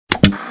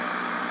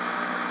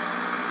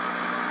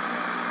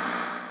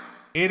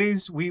It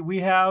is. We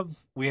have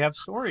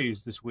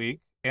stories this week,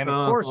 and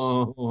of course,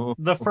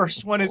 the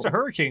first one is a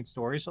hurricane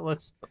story. So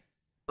let's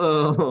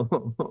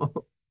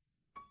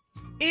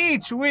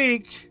each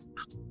week,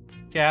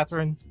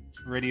 Catherine,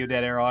 Radio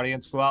Dead Air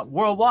audience, go out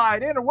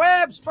worldwide,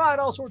 interwebs, find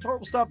all sorts of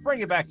horrible stuff, bring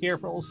it back here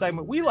for a little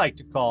segment we like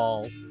to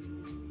call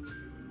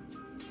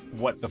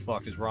 "What the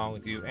Fuck Is Wrong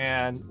with You?"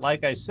 And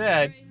like I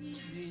said,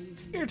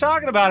 you're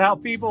talking about how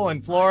people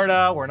in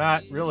Florida were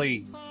not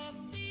really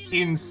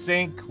in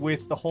sync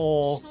with the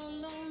whole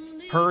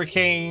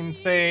hurricane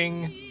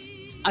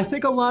thing. I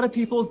think a lot of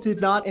people did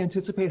not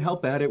anticipate how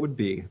bad it would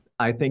be.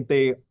 I think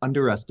they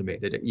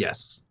underestimated it.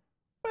 Yes.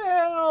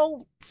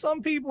 Well,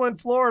 some people in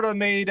Florida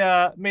made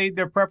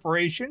their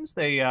preparations.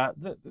 They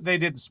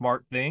did the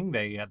smart thing.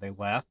 They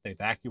left, they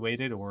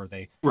evacuated, or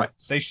they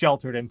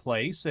sheltered in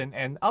place.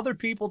 And other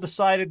people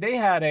decided they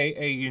had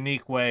a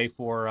unique way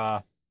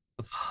for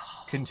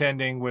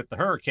contending with the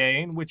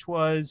hurricane, which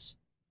was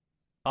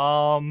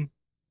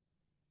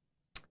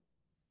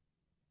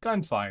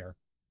gunfire.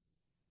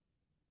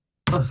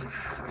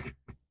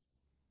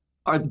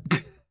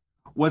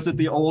 Was it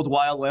the old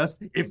Wild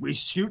West? If we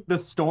shoot the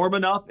storm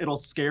enough, it'll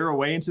scare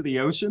away into the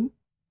ocean?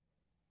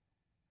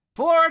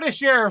 Florida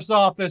Sheriff's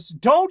Office,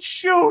 don't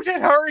shoot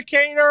at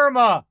Hurricane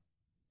Irma.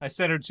 I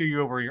sent it to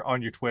you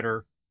on your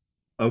Twitter.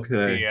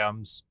 Okay.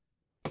 DMs.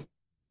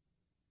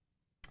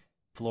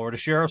 Florida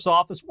Sheriff's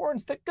Office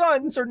warns that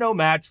guns are no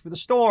match for the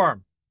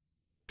storm.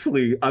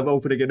 Please, I'm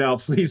opening it now.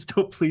 Please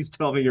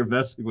tell me you're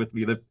messing with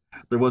me. That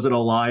there wasn't a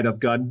line of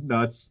gun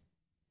nuts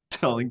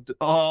telling.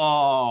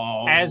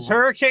 As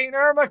Hurricane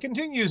Irma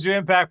continues to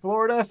impact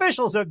Florida,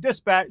 officials have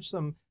dispatched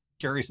some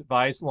curious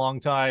advice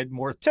alongside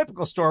more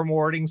typical storm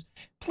warnings.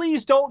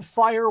 Please don't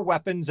fire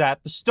weapons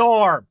at the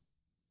storm.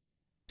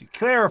 To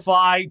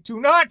clarify, do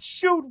not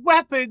shoot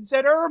weapons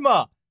at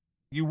Irma.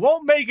 You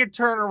won't make it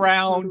turn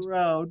around,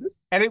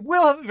 and it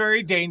will have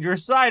very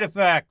dangerous side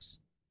effects.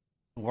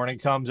 The warning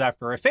comes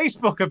after a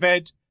Facebook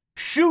event,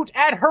 Shoot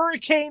at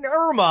Hurricane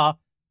Irma,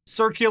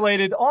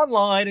 circulated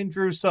online and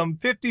drew some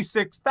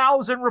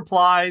 56,000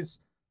 replies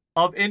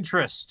of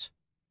interest.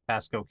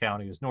 Pasco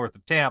County is north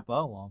of Tampa,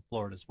 along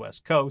Florida's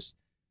west coast.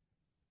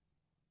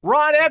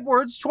 Ron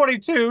Edwards,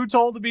 22,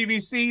 told the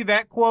BBC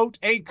that, quote,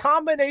 a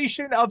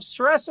combination of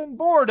stress and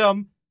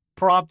boredom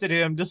prompted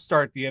him to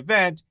start the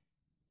event.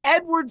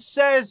 Edwards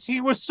says he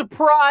was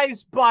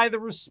surprised by the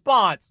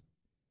response.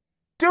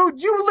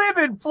 Dude, you live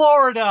in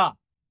Florida!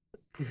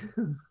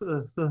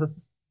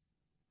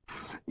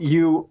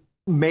 You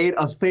made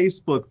a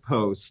Facebook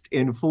post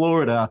in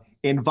Florida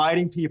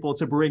inviting people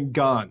to bring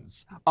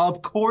guns.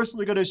 Of course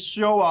they're going to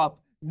show up,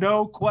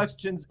 no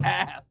questions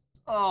asked.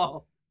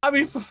 Oh, I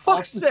mean, for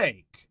fuck's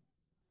sake.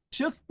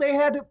 Just, they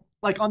had to,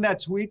 like on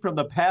that tweet from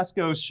the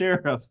Pasco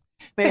sheriff,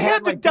 they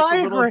had like a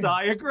little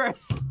diagram.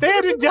 They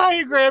had a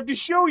diagram to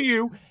show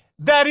you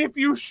that if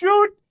you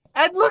shoot,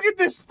 and look at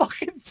this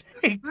fucking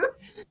thing.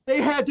 They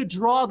had to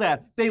draw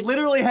that. They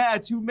literally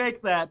had to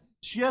make that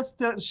just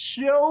to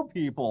show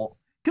people.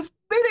 Because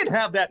they didn't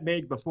have that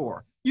made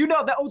before. You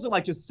know, that wasn't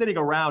like just sitting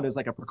around as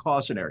like a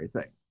precautionary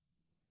thing.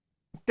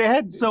 They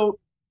had... So...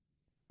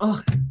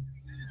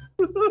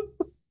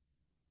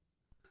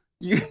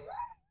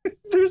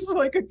 There's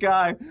like a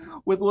guy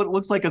with what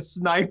looks like a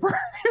sniper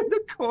in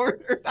the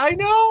corner. I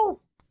know.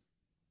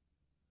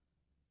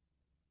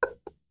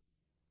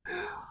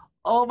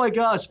 Oh my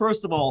gosh.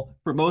 First of all,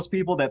 for most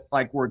people that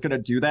like were going to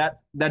do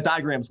that, that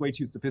diagram's way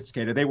too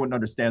sophisticated. They wouldn't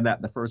understand that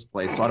in the first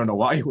place. So I don't know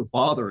why you were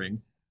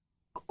bothering.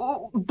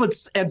 Oh,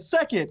 and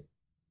second,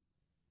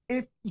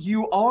 if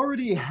you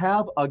already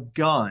have a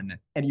gun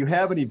and you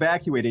haven't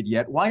evacuated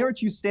yet, why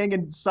aren't you staying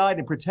inside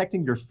and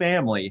protecting your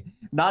family,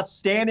 not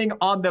standing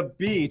on the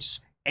beach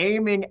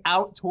aiming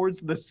out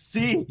towards the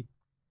sea?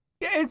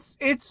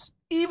 It's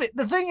even,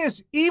 the thing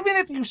is, even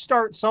if you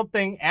start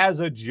something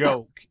as a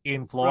joke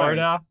in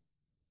Florida,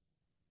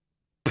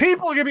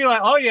 people are gonna be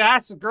like, oh yeah,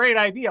 that's a great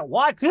idea.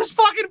 Why? 'Cause it's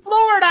fucking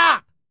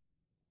Florida.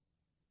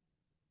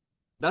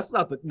 That's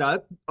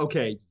not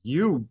okay.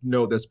 You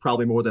know this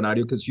probably more than I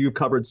do because you've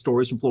covered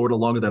stories from Florida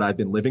longer than I've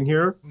been living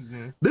here.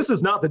 Mm-hmm. This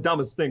is not the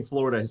dumbest thing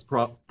Florida has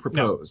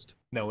proposed.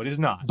 No, it is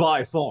not.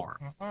 By far.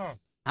 Mm-hmm.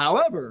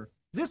 However,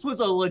 this was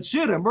a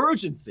legit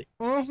emergency.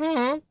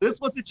 Mm-hmm. This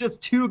wasn't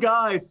just two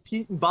guys,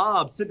 Pete and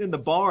Bob, sitting in the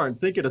barn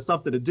thinking of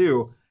something to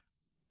do.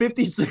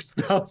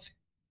 56,000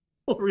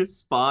 people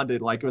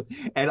responded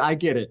and I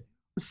get it.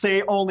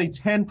 Say only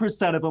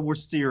 10% of them were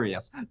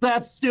serious.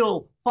 That's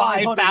still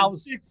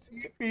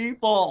 5,060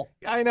 people.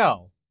 I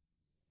know.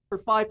 For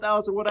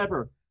 5,000,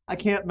 whatever. I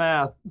can't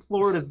math.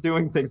 Florida's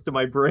doing things to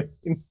my brain.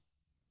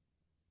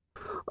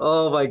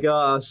 Oh my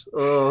gosh.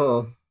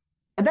 Oh.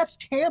 And that's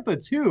Tampa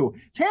too.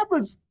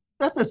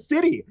 That's a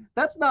city.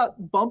 That's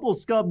not Bumble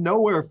Scum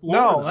nowhere,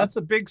 Florida. No, that's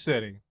a big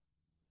city.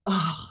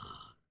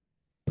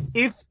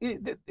 If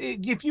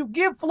you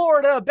give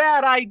Florida a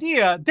bad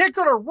idea, they're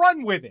going to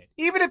run with it.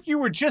 Even if you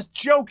were just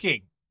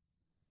joking.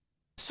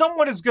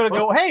 Someone is going to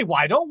go, hey,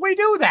 why don't we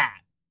do that?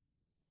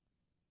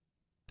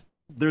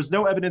 There's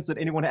no evidence that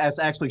anyone has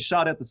actually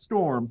shot at the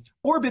storm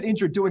or been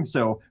injured doing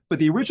so, but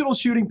the original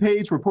shooting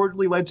page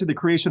reportedly led to the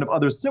creation of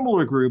other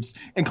similar groups,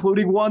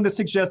 including one that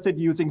suggested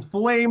using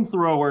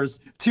flamethrowers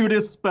to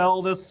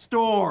dispel the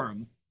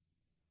storm.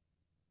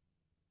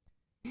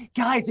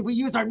 Guys, if we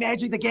use our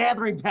Magic the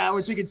Gathering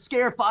powers, we can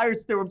scare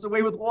firestorms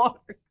away with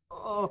water.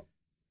 Oh.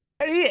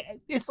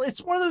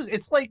 It's one of those,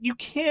 it's like you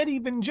can't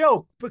even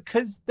joke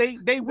because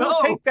they will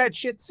take that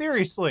shit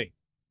seriously.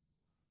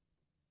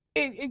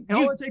 It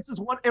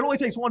only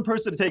takes one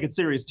person to take it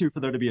serious too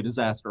for there to be a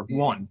disaster.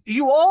 One.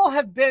 You all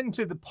have been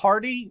to the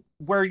party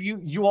where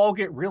you all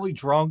get really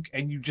drunk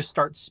and you just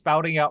start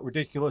spouting out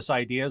ridiculous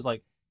ideas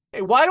like,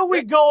 hey, why don't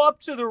we go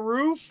up to the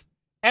roof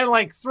and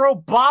like throw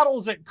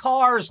bottles at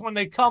cars when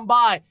they come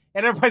by?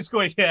 And everybody's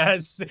going,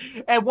 yes.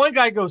 And one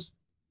guy goes,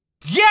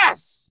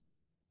 yes,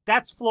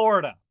 that's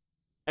Florida.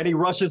 And he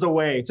rushes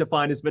away to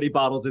find as many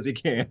bottles as he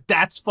can.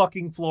 That's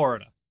fucking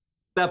Florida.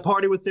 That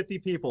party with 50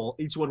 people,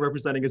 each one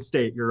representing a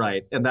state. You're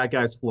right. And that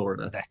guy's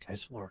Florida. That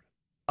guy's Florida.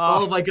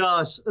 Oh my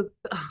gosh.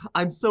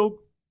 I'm so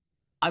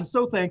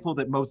thankful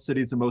that most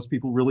cities and most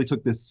people really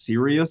took this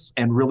serious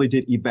and really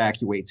did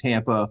evacuate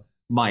Tampa,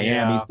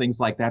 Miami, things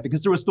like that,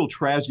 because there were still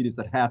tragedies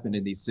that happened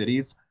in these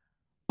cities.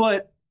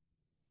 But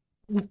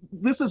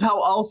this is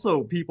how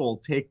also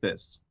people take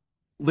this.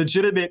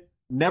 Legitimate,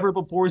 never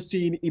before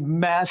seen,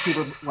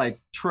 massive, like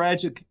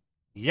tragic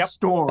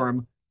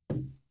storm.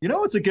 You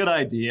know, it's a good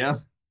idea.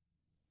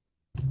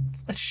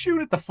 Let's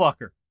shoot at the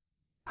fucker.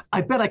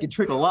 I bet I could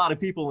trick a lot of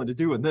people into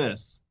doing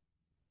this.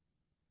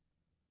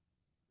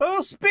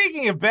 Well,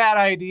 speaking of bad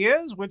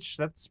ideas, which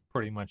that's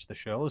pretty much the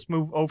show, let's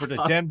move over to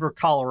Denver,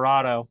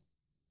 Colorado.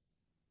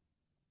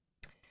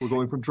 We're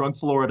going from drunk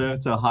Florida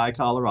to high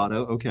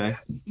Colorado. Okay.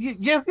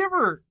 You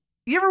ever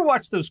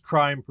watch those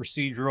crime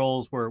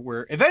procedurals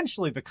where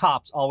eventually the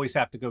cops always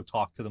have to go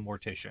talk to the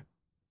mortician?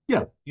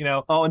 Yeah. You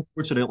know? Oh,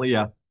 unfortunately,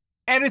 yeah.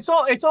 And it's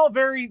all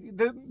very,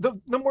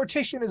 the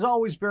mortician is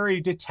always very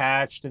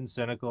detached and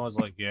cynical. It's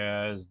like,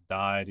 yeah, he's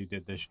died, he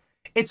did this.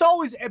 It's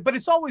always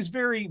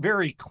very,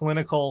 very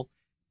clinical.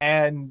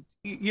 And,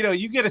 you know,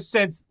 you get a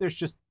sense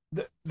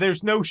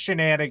there's no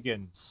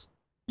shenanigans.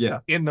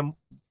 Yeah. In the.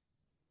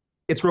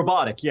 It's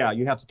robotic. Yeah.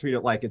 You have to treat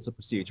it like it's a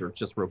procedure.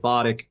 Just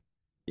robotic.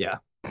 Yeah.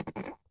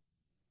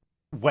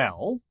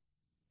 Well.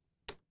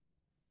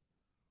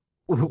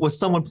 Was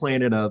someone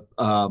playing in a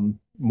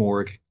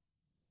morgue?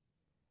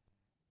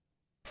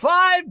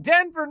 5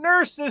 Denver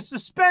nurses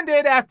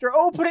suspended after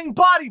opening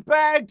body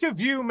bag to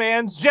view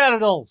man's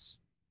genitals.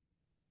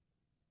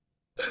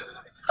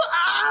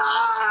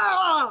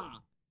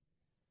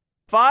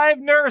 5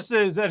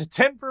 nurses at a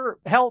Denver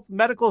Health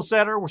Medical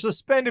Center were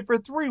suspended for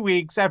 3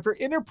 weeks after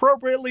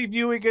inappropriately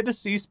viewing a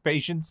deceased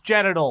patient's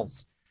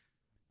genitals.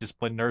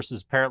 Disciplined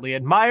nurses apparently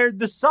admired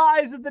the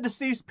size of the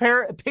deceased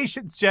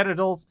patient's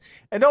genitals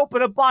and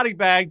opened a body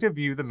bag to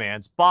view the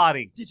man's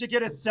body. Did you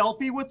get a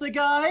selfie with the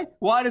guy?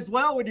 Might as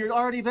well when you're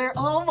already there.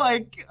 Oh my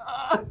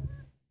God.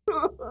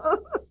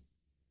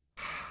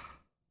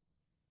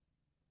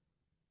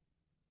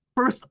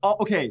 First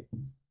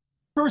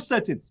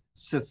sentence,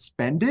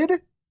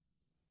 suspended?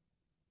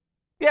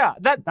 Yeah,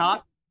 that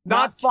not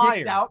fired.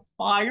 Kicked out,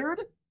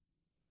 fired?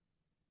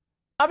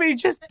 I mean,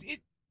 just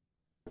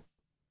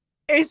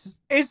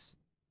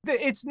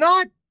it's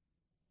not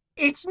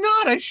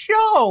a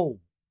show.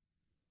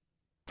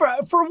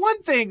 For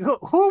one thing,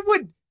 who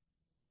would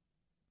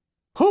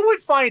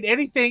find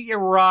anything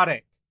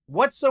erotic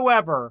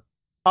whatsoever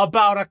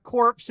about a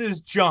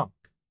corpse's junk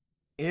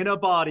in a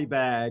body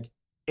bag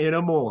in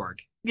a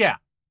morgue? Yeah.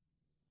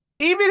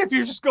 Even if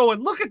you're just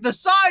going, look at the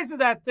size of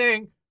that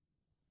thing,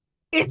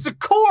 it's a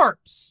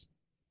corpse.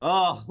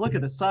 Oh, look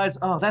at the size.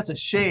 Oh, that's a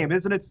shame,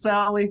 isn't it,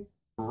 Sally?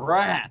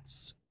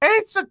 Rats.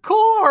 It's a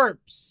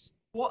corpse.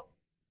 What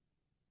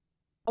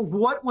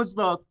was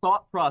the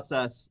thought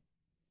process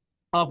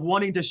of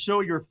wanting to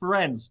show your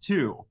friends,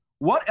 too?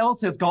 What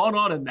else has gone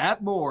on in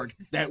that morgue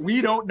that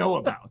we don't know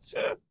about?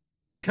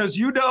 Because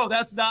you know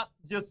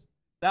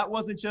that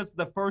wasn't just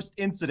the first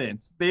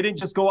incident. They didn't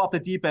just go off the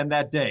deep end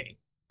that day.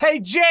 Hey,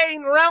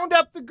 Jane, round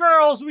up the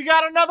girls. We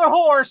got another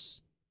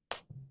horse.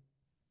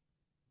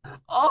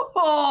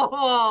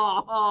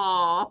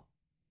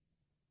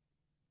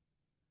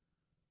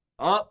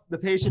 Oh, the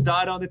patient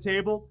died on the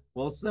table.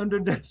 We'll send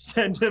him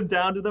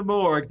down to the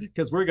morgue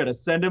because we're gonna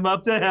send him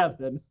up to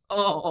heaven.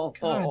 Oh,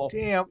 God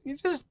damn!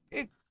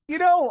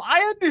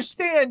 I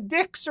understand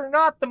dicks are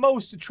not the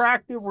most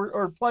attractive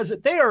or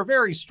pleasant. They are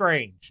very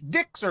strange.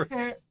 Dicks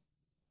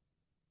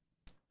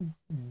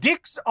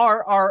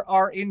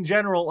are in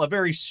general a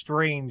very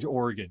strange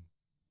organ.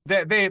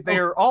 They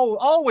are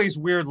always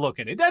weird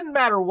looking. It doesn't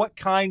matter what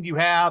kind you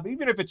have,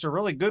 even if it's a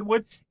really good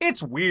one,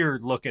 it's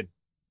weird looking.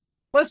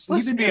 Let's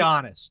be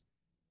honest.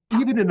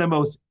 Even in the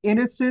most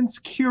innocent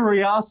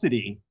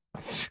curiosity,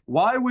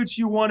 why would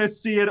you want to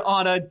see it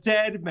on a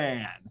dead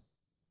man?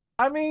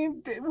 I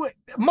mean,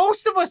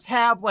 most of us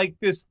have like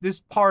this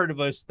part of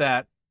us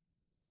that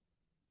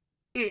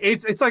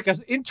it's like an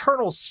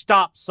internal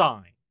stop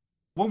sign.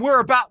 When we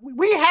have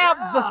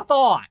the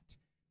thought.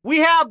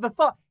 We have the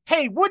thought.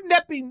 hey,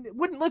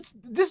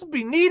 this would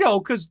be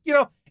neato, because,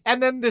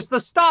 and then the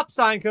stop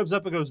sign comes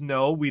up and goes,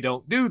 no, we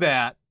don't do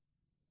that.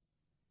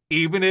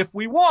 Even if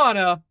we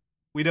wanna,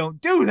 we don't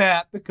do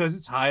that because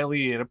it's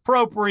highly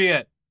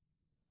inappropriate.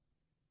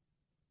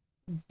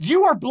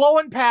 You are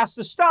blowing past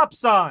a stop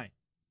sign.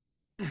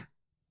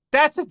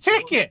 That's a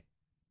ticket.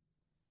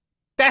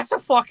 That's a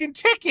fucking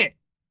ticket.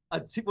 A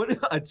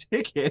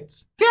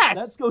ticket? Yes.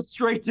 Let's go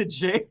straight to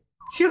jail.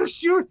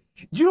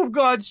 You've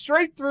gone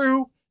straight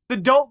through the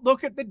don't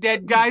look at the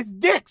dead guy's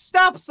dick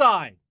stop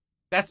sign.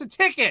 That's a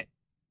ticket.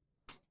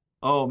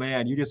 Oh,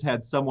 man, you just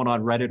had someone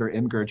on Reddit or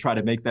Imgur try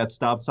to make that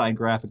stop sign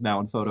graphic now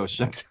in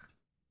Photoshop.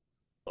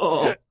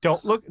 Oh,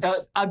 don't look.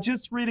 I'm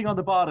just reading on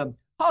the bottom.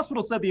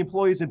 Hospital said the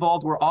employees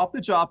involved were off the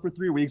job for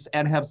 3 weeks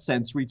and have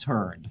since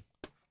returned.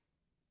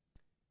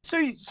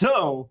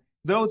 So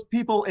those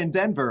people in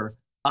Denver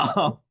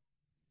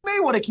may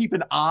want to keep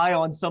an eye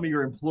on some of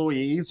your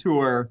employees who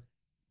are,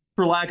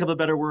 for lack of a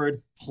better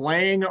word,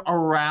 playing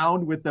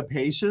around with the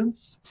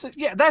patients. So,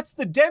 yeah, that's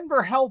the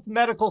Denver Health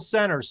Medical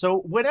Center.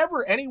 So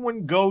whenever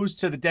anyone goes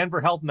to the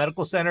Denver Health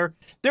Medical Center,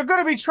 they're going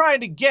to be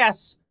trying to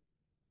guess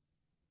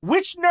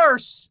which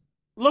nurse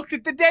looked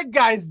at the dead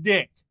guy's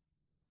dick.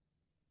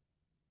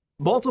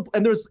 Multiple,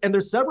 and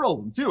there's several of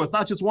them too. It's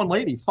not just one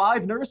lady.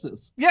 5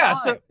 nurses. Yeah, 5.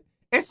 so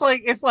it's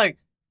like,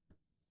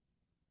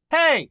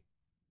 hey,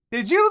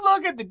 did you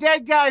look at the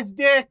dead guy's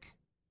dick?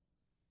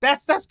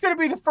 That's going to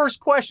be the first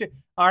question.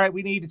 All right,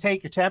 we need to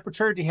take your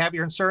temperature. Do you have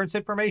your insurance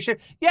information?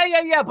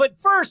 Yeah. But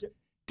first,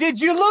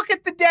 did you look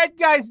at the dead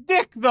guy's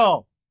dick,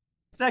 though?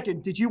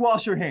 Second, did you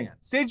wash your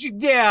hands? Did you?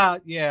 Yeah.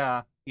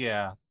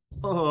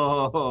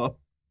 Oh,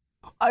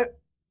 at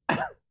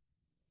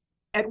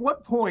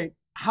what point,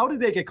 how did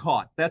they get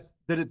caught?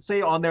 Did it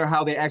say on there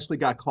how they actually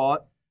got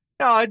caught?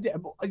 No,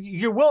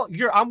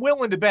 I'm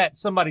willing to bet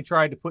somebody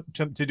tried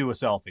to do a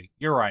selfie.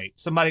 You're right.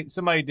 Somebody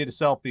did a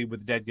selfie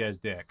with the dead guy's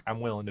dick. I'm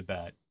willing to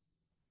bet.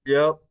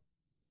 Yep.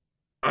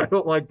 I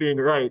don't like being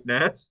right,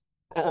 Nat.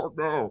 Oh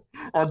no.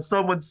 On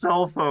someone's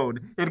cell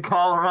phone in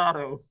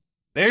Colorado.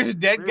 There's a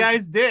dead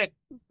guy's dick.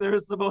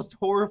 There's the most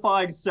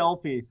horrifying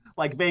selfie,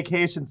 like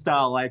vacation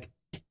style, like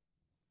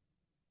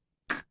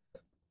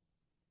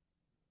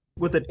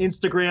with an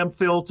Instagram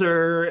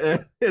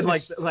filter and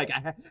like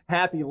a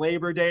happy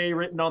Labor Day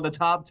written on the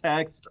top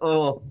text.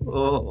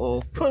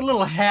 Oh. Put a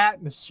little hat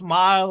and a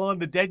smile on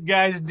the dead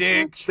guy's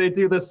dick. They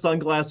do the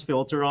sunglass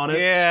filter on it.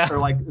 Yeah. Or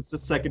like it's a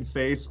second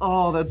face.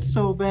 Oh, that's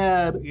so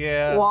bad.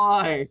 Yeah.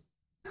 Why?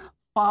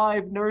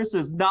 5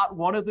 nurses. Not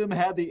one of them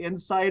had the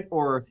insight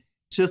or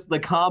just the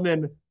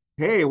common,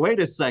 hey, wait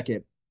a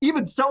second.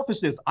 Even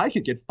selfishness, I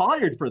could get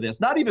fired for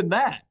this. Not even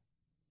that.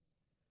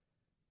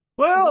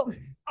 Well,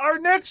 our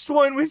next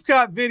one, we've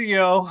got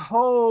video.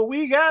 Oh,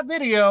 we got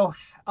video.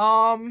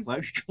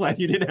 Glad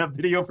you didn't have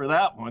video for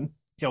that one.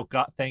 Oh,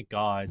 God, thank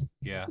God.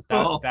 Yeah,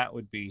 that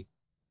would be.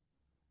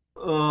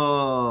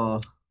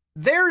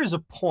 There is a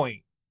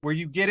point where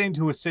you get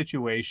into a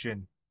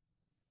situation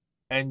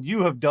and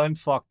you have done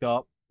fucked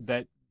up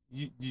that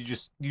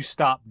you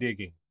stop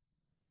digging.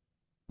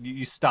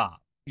 You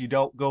stop. You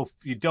don't go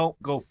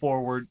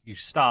forward. You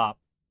stop.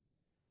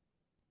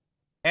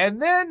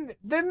 And then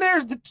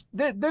there's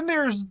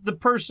the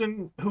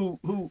person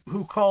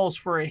who calls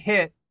for a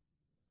hit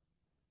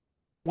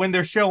when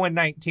they're showing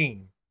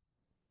 19.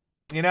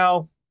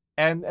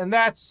 And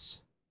that's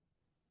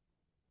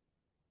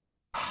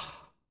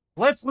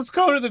let's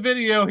go to the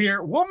video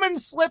here. Woman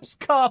slips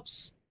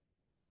cuffs,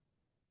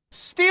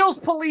 steals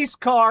police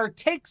car,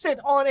 takes it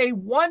on a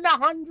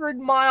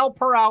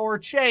 100-mile-per-hour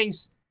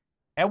chase.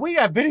 And we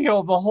got video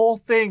of the whole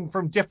thing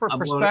from different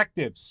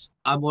perspectives.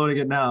 I'm loading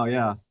it now,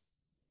 yeah.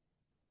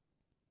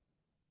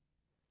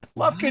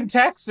 Lufkin,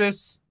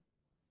 Texas.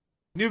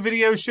 New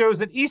video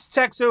shows an East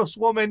Texas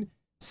woman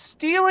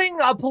stealing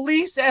a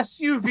police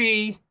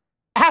SUV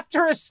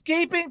after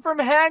escaping from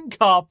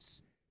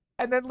handcuffs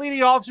and then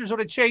leading officers on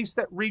a chase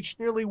that reached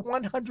nearly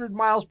 100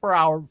 miles per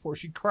hour before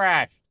she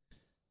crashed.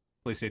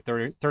 Police say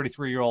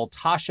 33-year-old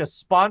Tasha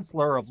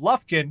Sponsler of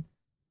Lufkin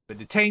been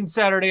detained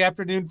Saturday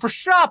afternoon for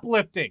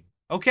shoplifting.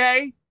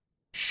 Okay?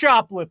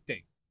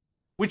 Shoplifting.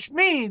 Which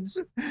means...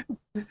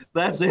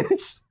 That's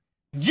it?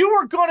 You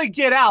are going to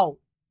get out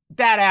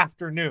that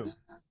afternoon.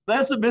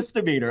 That's a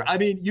misdemeanor. I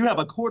mean, you have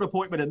a court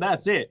appointment and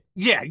that's it.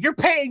 Yeah, you're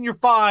paying your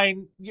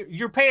fine,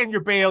 you're paying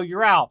your bail,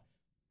 you're out.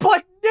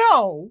 But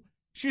no,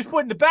 she was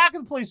put in the back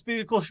of the police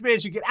vehicle. She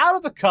managed to get out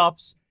of the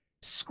cuffs,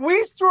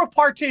 squeeze through a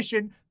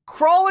partition,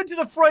 crawl into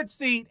the front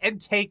seat, and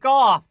take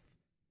off.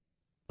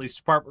 Police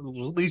department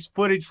released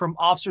footage from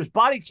officers'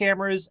 body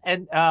cameras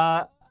and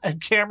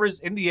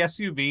cameras in the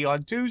SUV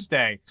on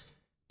Tuesday.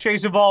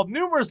 Chase involved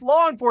numerous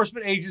law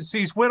enforcement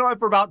agencies, went on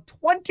for about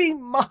 20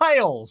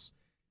 miles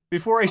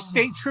before a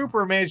state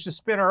trooper managed to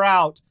spin her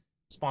out.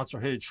 Sponsor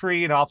hit a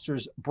tree and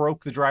officers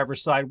broke the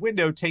driver's side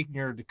window, taking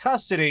her into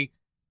custody.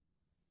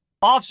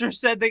 Officers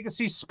said they could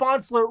see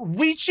Sponsler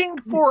reaching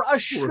for a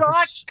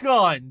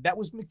shotgun that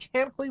was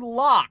mechanically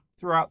locked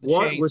throughout the chase.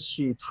 What was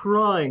she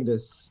trying to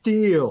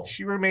steal?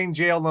 She remained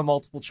jailed on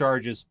multiple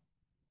charges.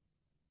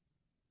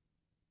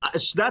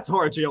 That's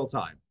hard jail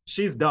time.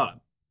 She's done.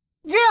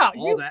 Yeah,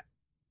 All that.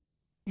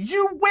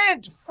 you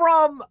went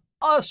from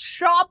a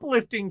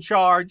shoplifting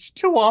charge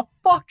to a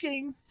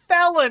fucking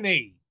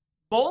felony.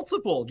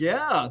 Multiple,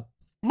 yeah.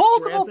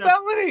 Multiple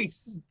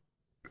felonies.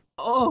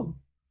 Oh.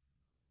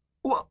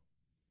 Well,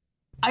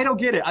 I don't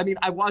get it. I mean,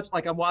 I'm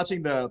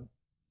watching the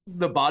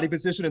body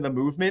position and the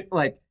movement.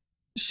 Like,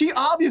 she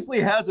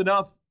obviously has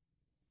enough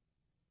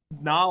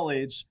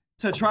knowledge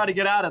to try to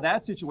get out of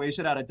that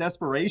situation out of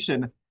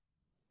desperation.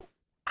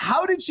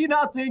 How did she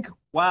not think,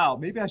 wow,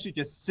 maybe I should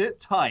just sit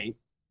tight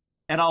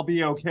and I'll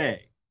be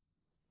okay?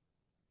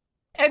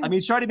 And I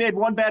mean, she already made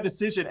one bad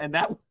decision, and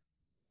that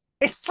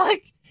it's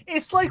like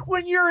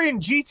when you're in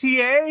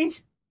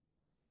GTA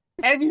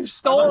and you've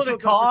stolen a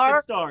car.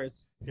 6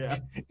 stars. Yeah.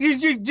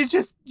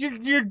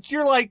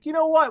 You're like, you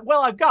know what?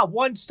 Well, I've got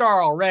 1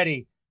 star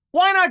already.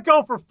 Why not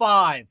go for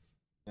 5?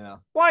 Yeah.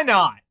 Why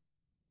not?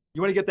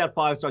 You want to get that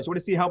 5 stars. You want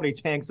to see how many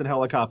tanks and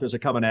helicopters are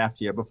coming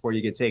after you before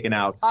you get taken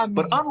out.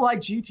 But unlike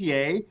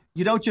GTA,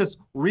 you don't just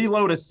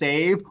reload a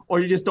save, or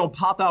you just don't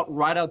pop out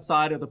right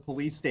outside of the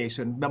police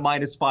station,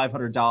 minus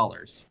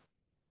 $500.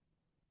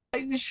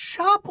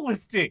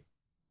 Shoplifting.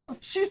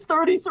 She's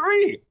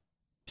 33.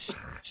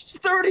 She's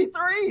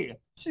 33.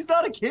 She's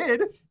not a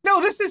kid.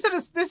 No, this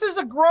is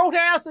a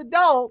grown-ass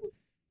adult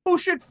who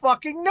should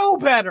fucking know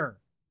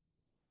better.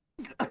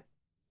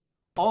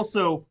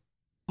 Also,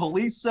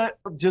 police said,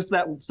 just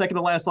that second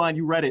to last line,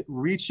 you read it,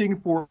 reaching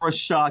for a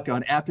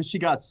shotgun after she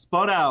got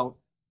spun out.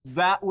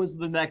 That was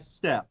the next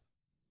step.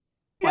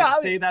 Yeah,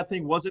 say that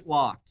thing wasn't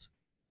locked.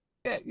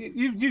 Yeah,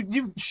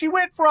 she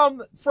went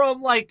from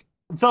like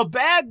the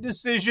bad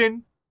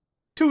decision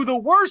to the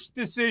worst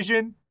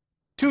decision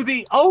to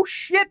the oh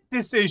shit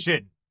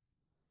decision.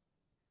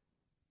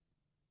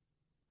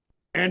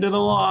 End of the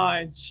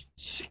line.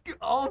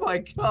 Oh my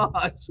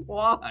gosh,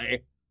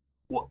 why?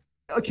 Well,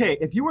 okay,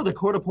 if you were the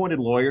court-appointed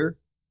lawyer,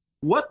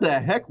 what the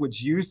heck would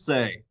you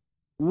say?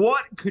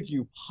 What could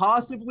you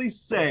possibly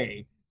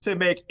say to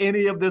make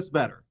any of this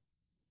better?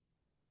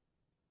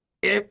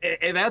 If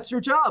that's your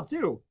job,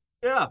 too.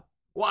 Yeah.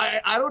 Well,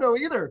 I don't know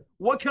either.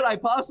 What could I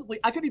possibly...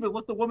 I couldn't even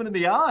look the woman in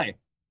the eye.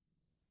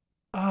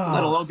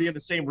 Let alone be in the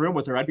same room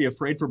with her. I'd be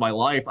afraid for my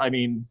life. I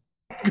mean,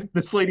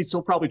 this lady's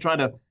still probably trying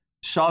to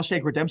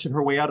Shawshank Redemption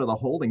her way out of the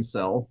holding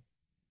cell.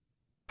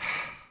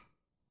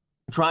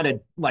 Trying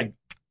to, like,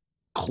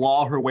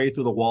 claw her way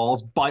through the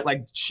walls, bite,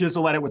 like,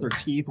 chisel at it with her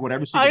teeth,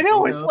 whatever she I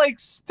know, it's like,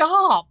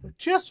 stop.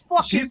 Just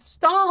fucking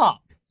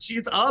stop.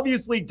 She's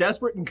obviously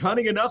desperate and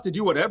cunning enough to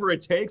do whatever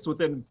it takes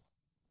within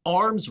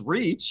arm's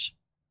reach.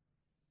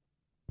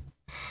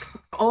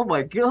 Oh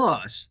my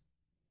gosh.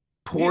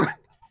 Poor...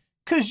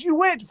 Because you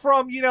went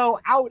from, you know,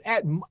 out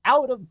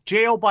of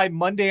jail by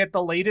Monday at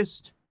the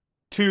latest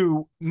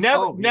to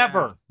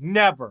never.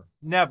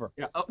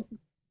 Yeah.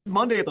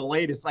 Monday at the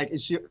latest, like,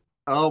 is she...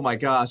 Oh my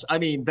gosh. I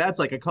mean, that's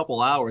like a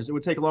couple hours. It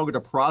would take longer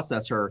to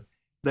process her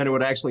than it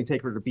would actually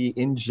take her to be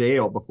in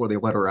jail before they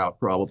let her out,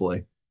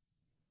 probably.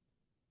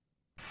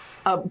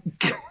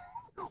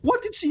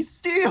 What did she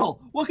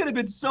steal? What could have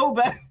been so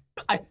bad?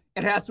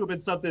 It has to have been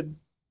something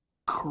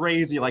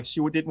crazy, like she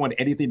didn't want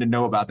anything to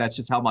know about. That's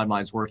just how my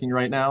mind's working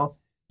right now.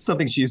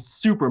 Something she's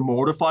super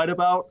mortified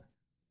about.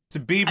 It's a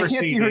Bieber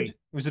CD. It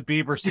was a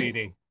Bieber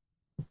CD.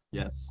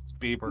 Yes. It's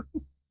Bieber.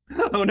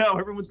 Oh no,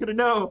 everyone's gonna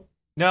know.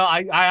 No,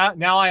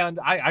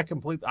 I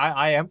completely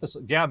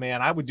emphasize. Yeah,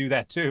 man, I would do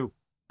that too.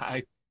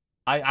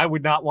 I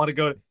would not want to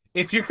go to,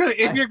 if you're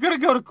gonna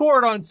go to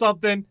court on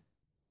something,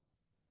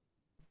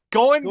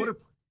 go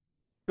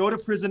to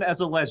prison as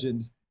a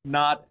legend,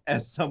 not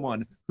as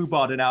someone who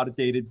bought an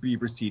outdated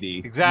Bieber CD.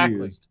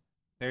 Exactly. Used,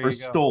 or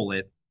stole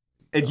it.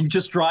 And you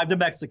just drive to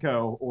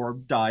Mexico or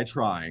die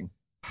trying.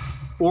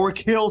 Or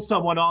kill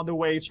someone on the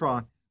way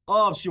trying.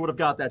 Oh, if she would have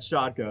got that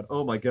shotgun.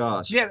 Oh my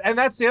gosh. Yeah, and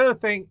that's the other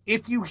thing.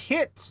 If you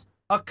hit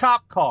a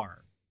cop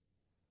car,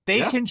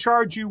 they can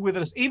charge you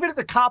with even if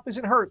the cop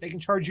isn't hurt, they can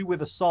charge you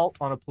with assault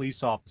on a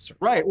police officer.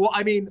 Right. Well,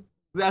 I mean,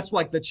 that's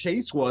like the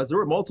chase was. There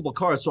were multiple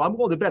cars, so I'm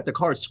willing to bet the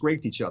cars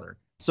scraped each other.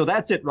 So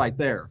that's it right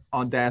there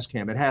on dash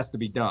cam. It has to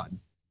be done.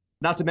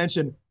 Not to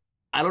mention,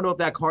 I don't know if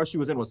that car she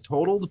was in was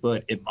totaled,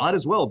 but it might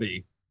as well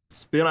be.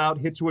 Spin out,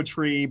 hit to a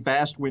tree,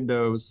 bashed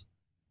windows.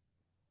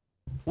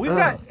 We've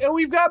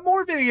got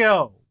more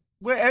video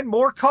and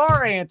more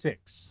car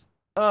antics.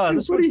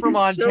 This one's from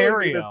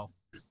Ontario.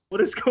 What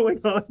is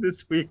going on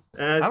this week,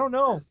 man? I don't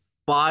know.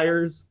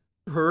 Fires,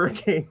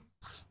 hurricanes,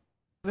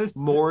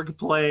 morgue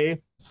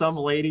play, some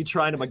lady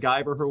trying to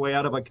MacGyver her way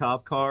out of a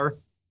cop car.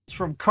 It's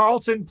from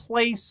Carleton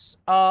Place,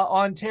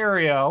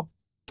 Ontario.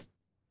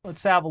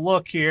 Let's have a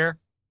look here.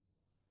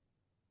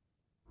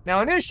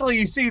 Now, initially,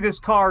 you see this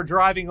car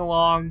driving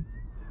along.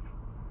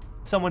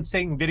 Someone's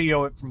taking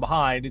video of it from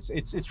behind.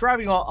 It's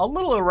driving a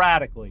little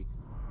erratically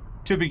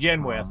to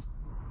begin with.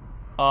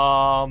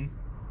 Now,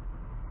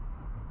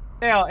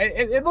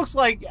 it looks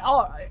like,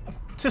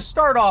 to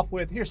start off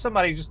with, here's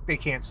somebody they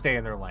can't stay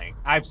in their lane.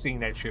 I've seen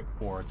that shit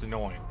before. It's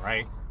annoying,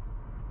 right?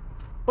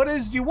 But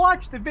as you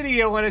watch the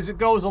video and as it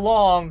goes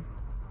along,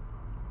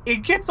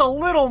 it gets a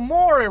little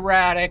more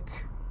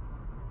erratic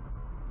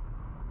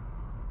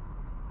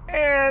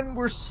And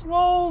we're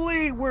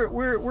slowly,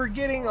 we're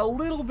getting a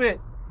little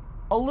bit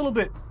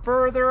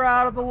further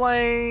out of the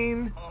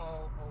lane.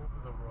 All over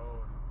the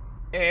road.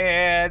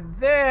 And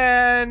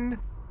then...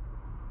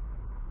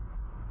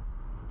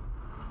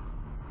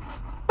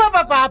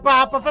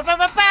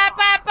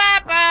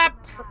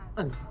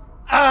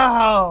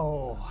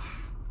 Oh.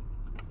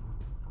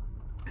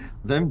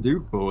 Them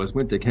Duke boys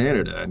went to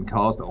Canada and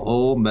caused a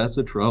whole mess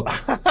of trouble.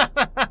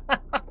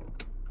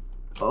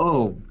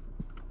 Oh.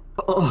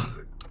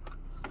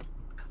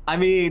 I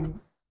mean,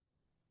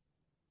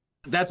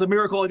 that's a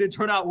miracle it didn't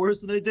turn out worse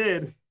than it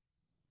did.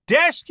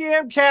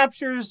 Dashcam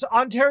captures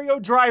Ontario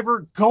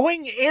driver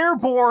going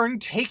airborne,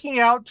 taking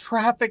out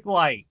traffic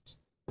light.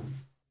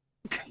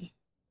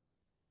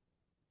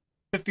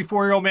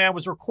 54-year-old man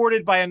was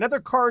recorded by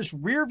another car's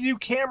rear view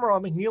camera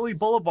on McNeely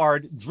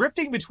Boulevard,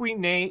 drifting between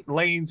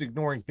lanes,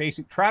 ignoring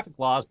basic traffic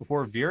laws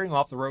before veering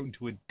off the road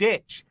into a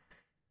ditch.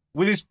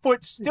 With his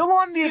foot still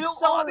on the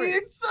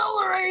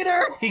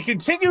accelerator, he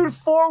continued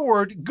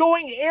forward,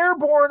 going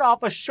airborne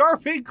off a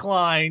sharp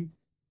incline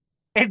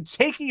and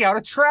taking out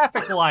a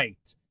traffic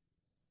light.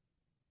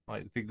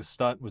 I think the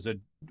stunt was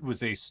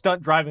a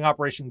stunt driving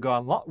operation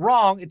gone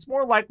wrong. It's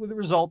more likely the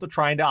result of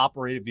trying to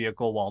operate a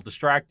vehicle while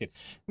distracted.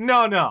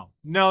 No.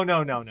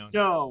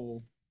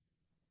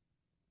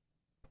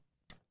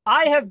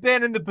 I have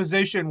been in the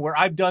position where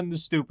I've done the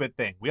stupid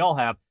thing. We all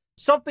have.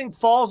 Something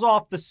falls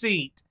off the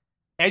seat,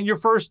 and your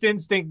first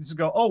instinct is to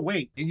go, oh,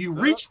 wait. And you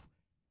reach,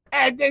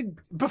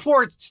 and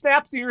before it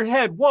snaps to your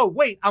head, whoa,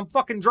 wait, I'm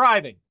fucking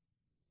driving.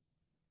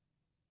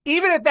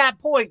 Even at that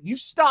point, you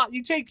stop,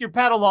 you take your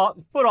foot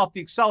off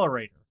the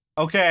accelerator,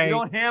 okay? You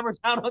don't hammer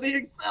down on the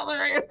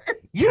accelerator.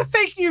 You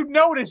think you'd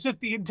notice if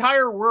the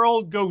entire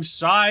world goes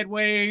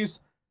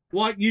sideways?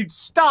 Well, you'd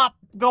stop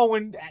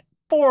going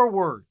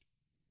forward.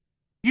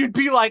 You'd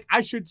be like, I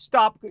should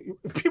stop.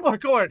 People are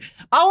going,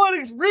 I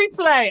want to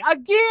replay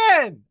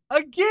again.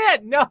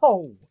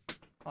 No.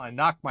 I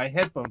knocked my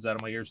headphones out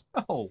of my ears.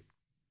 No.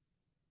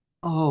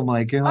 Oh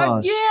my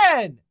gosh.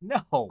 Again.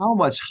 No. How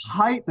much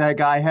height that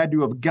guy had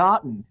to have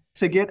gotten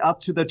to get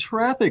up to the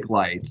traffic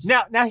lights.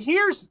 Now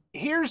here's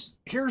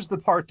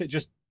the part that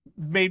just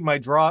made my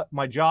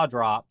jaw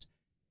dropped.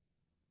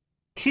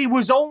 He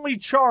was only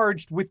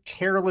charged with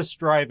careless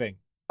driving.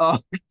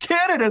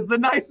 Canada's the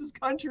nicest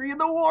country in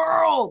the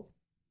world.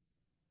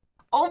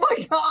 Oh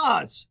my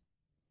gosh.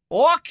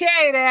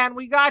 Okay, Dan,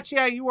 we got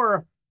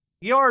you.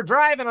 You were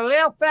driving a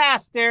little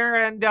fast there,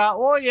 and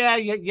oh yeah,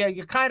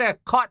 you kind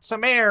of caught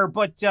some air,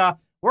 but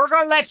we're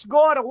gonna let you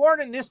go on a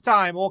warning this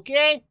time,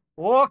 okay?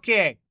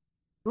 Okay.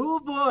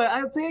 Oh boy,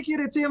 I'll take you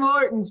to Tim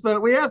Hortons,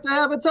 but we have to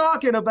have a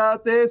talking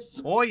about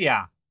this. Oh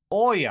yeah.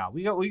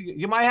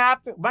 You might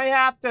have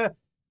to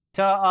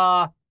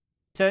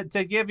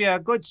give you a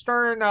good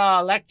stern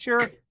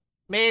lecture,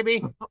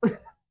 maybe.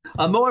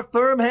 A more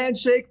firm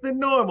handshake than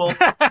normal.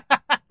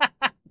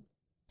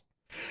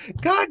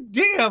 God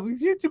damn!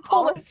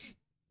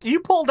 You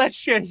pull that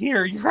shit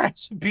here, your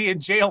ass would be in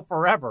jail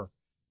forever.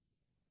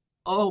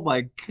 Oh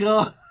my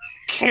god!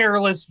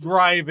 Careless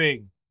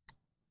driving.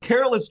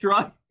 Careless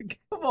driving.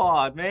 Come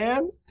on,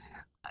 man.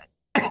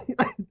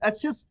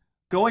 That's just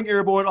going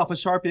airborne off a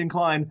sharp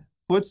incline,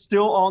 foot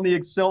still on the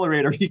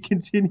accelerator. He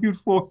continued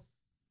forward.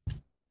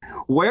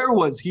 Where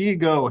was he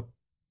going?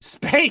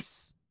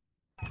 Space.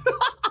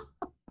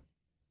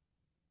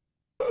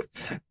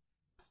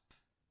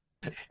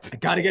 I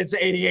gotta get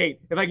to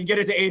 88. If I can get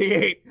it to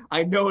 88,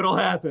 I know it'll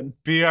happen.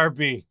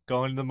 BRB,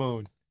 going to the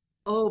moon.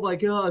 Oh my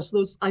gosh,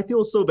 I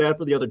feel so bad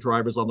for the other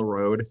drivers on the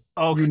road.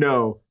 Oh, you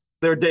know,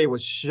 their day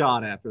was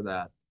shot after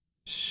that.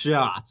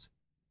 Shot.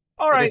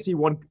 All right. I see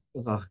one.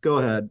 Go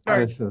ahead. All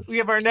right. We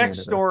have our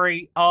next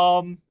story.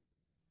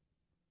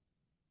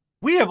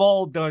 We have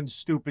all done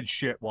stupid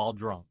shit while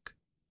drunk.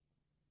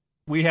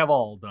 We have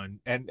all done.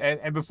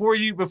 And before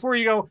you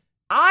go,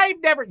 I've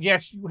never.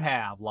 Yes, you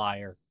have,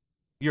 liar.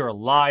 You're a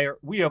liar.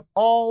 We have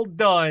all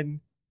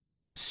done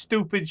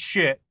stupid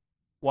shit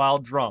while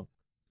drunk.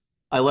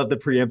 I love the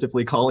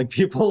preemptively calling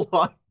people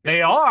liars.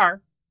 They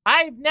are.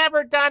 I've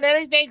never done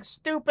anything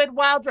stupid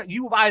while drunk.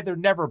 You've either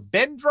never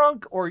been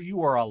drunk or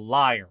you are a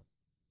liar.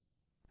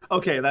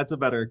 Okay, that's a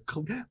better.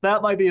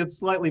 That might be a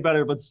slightly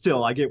better, but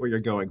still, I get what you're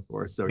going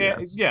for. So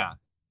yes. Yeah.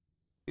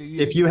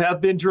 If you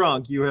have been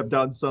drunk, you have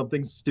done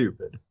something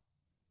stupid.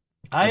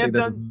 I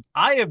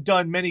have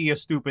done many a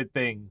stupid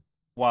thing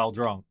while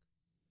drunk.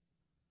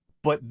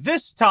 But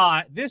this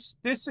time,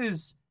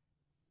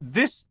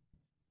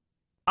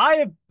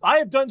 I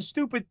have done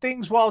stupid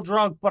things while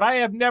drunk, but I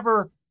have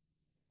never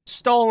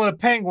stolen a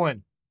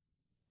penguin.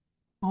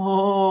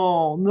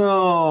 Oh,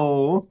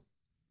 no.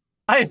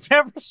 I've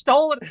never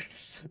stolen.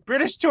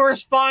 British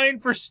tourist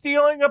fined for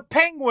stealing a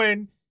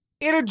penguin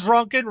in a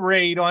drunken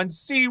raid on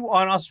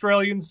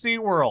Australian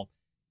SeaWorld.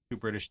 2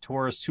 British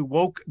tourists who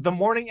woke the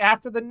morning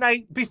after the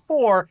night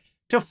before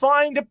to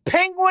find a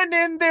penguin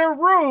in their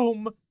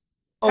room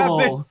have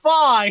been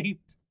fined.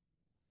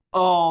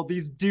 Oh,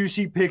 these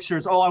douchey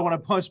pictures. Oh, I want to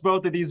punch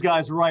both of these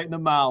guys right in the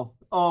mouth.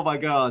 Oh my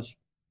gosh.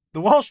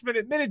 The Welshmen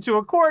admitted to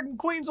a court in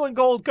Queensland,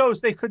 Gold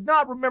Coast, they could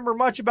not remember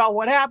much about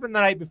what happened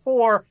the night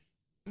before.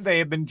 They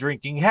had been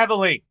drinking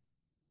heavily.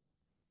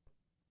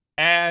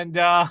 And,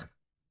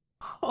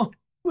 Oh,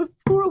 the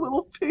poor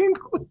little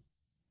penguin.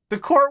 The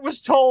court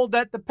was told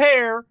that the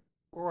pair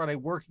were on a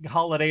working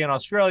holiday in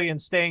Australia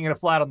and staying in a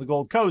flat on the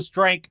Gold Coast,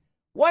 drank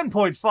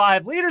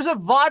 1.5 liters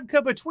of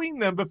vodka between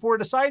them before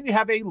deciding to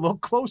have a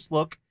close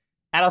look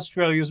at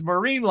Australia's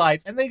marine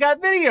life. And they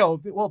got video,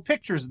 well,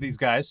 pictures of these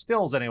guys,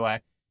 stills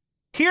anyway.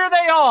 Here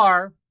they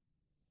are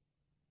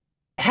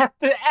at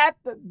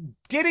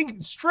the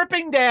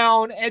stripping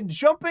down and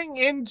jumping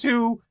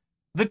into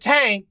the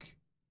tank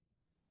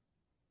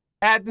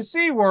at the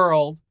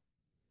SeaWorld.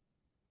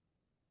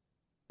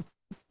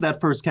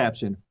 That first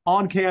caption,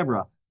 on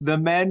camera, the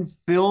men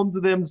filmed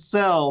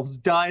themselves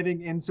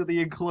diving into the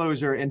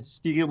enclosure and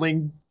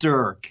stealing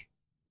Dirk.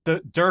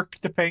 Dirk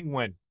the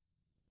penguin.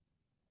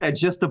 And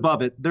just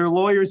above it, their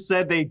lawyers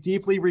said they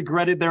deeply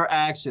regretted their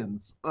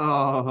actions.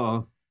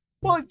 Oh.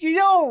 Well, you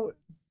know,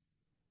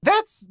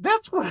 that's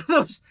one of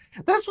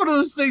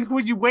those things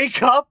when you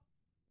wake up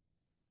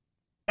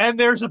and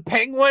there's a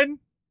penguin.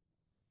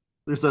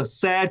 There's a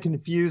sad,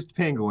 confused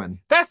penguin.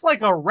 That's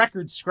like a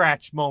record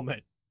scratch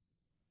moment.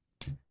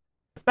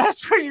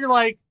 That's where you're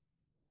like,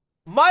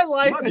 my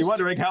life is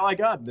wondering how I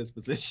got in this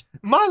position.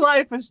 My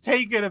life has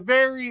taken a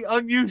very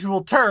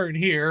unusual turn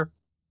here.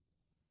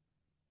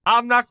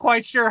 I'm not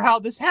quite sure how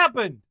this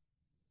happened.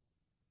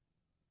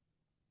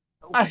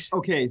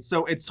 Okay,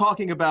 so it's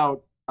talking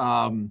about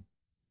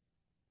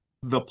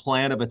the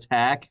plan of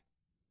attack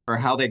or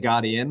how they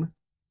got in.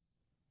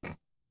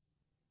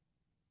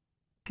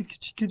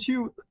 Could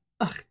you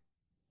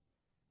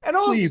and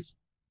also,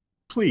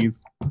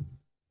 please.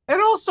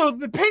 And also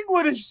the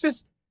penguin is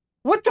just,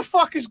 what the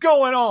fuck is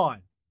going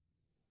on?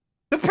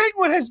 The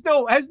penguin has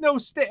no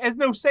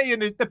say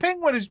in it. The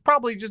penguin is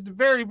probably just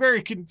very,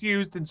 very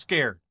confused and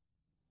scared.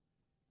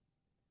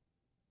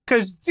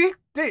 Because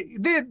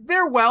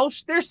they're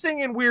Welsh. They're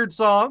singing weird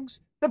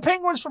songs. The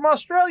penguin's from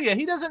Australia.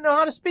 He doesn't know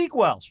how to speak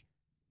Welsh.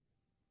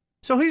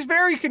 So he's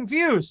very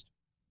confused.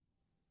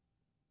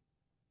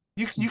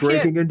 You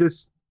breaking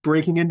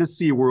into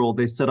SeaWorld,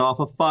 they set off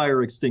a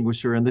fire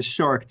extinguisher in the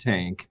shark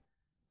tank.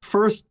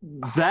 First,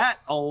 that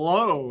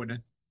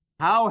alone,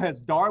 how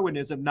has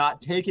Darwinism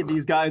not taken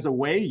these guys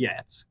away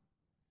yet?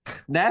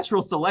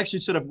 Natural selection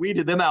should have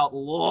weeded them out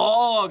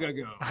long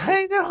ago.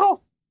 I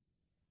know.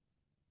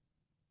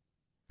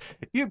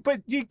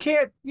 But you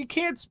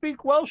can't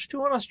speak Welsh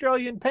to an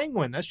Australian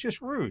penguin. That's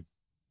just rude.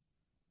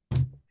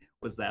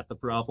 Was that the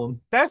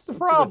problem? That's the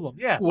problem.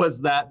 Yes. Was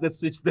that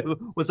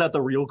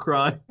the real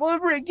crime? Well,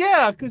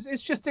 yeah, because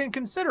it's just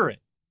inconsiderate.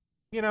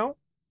 You know.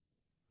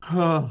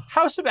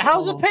 How's a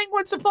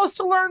penguin supposed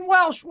to learn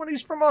Welsh when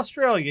he's from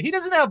Australia? He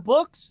doesn't have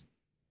books.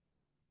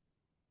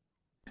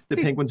 The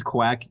penguins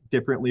quack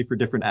differently for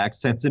different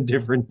accents in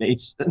different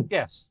nations.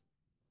 Yes.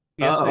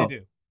 Yes, they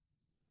do.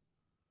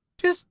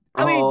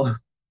 I mean,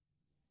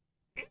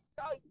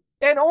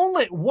 and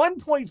only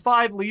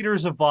 1.5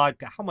 liters of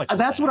vodka. How much?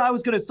 That's what I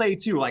was going to say,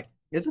 too. Like,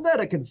 isn't that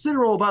a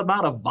considerable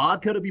amount of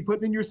vodka to be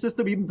putting in your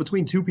system, even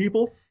between two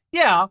people?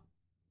 Yeah.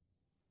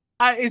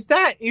 Is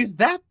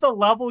that the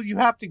level you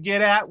have to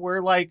get at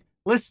where, like,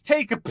 let's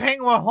take a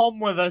penguin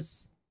home with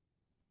us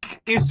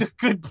is a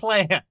good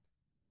plan?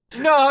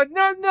 No.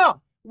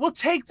 We'll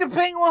take the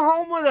penguin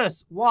home with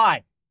us.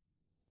 Why?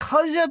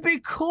 Because it'd be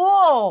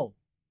cool.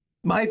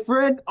 My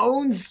friend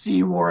owns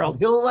SeaWorld.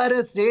 He'll let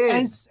us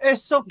in.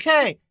 It's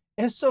okay.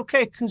 It's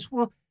okay, because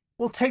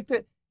we'll take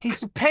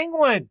he's a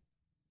penguin.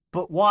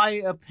 But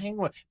why a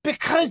penguin?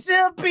 Because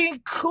it'll be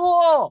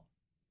cool.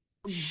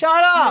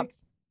 Shut up.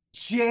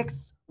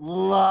 Chicks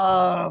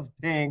love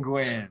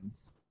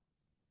penguins.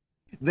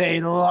 They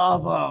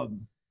love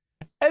them.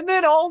 And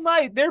then all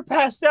night, they're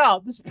passed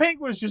out. This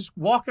penguin's just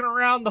walking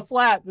around the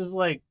flat, just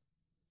like,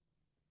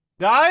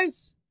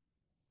 guys,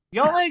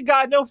 y'all ain't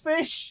got no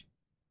fish.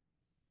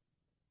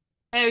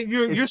 And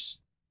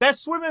that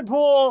swimming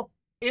pool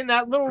in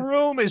that little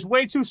room is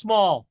way too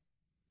small.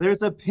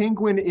 There's a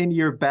penguin in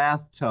your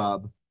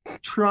bathtub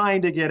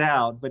trying to get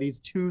out, but he's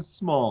too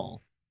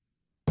small.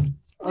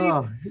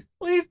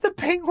 Leave the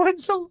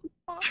penguins alone.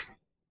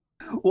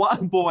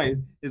 What, boy,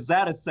 is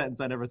that a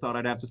sentence I never thought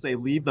I'd have to say?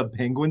 Leave the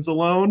penguins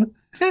alone?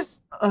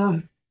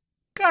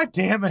 God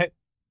damn it.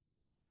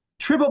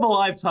 Trip of a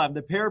lifetime.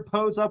 The pair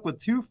pose up with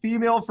two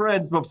female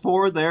friends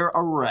before their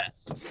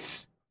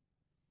arrest.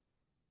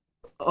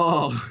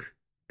 Oh.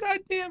 God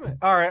damn it.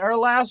 All right, our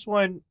last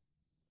one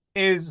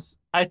is,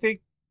 I think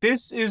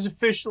this is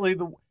officially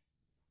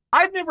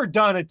I've never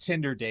done a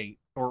Tinder date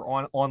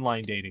or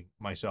online dating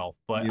myself,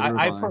 but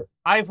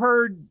I've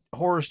heard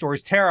horror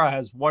stories. Tara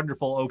has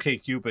wonderful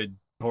OkCupid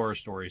horror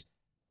stories.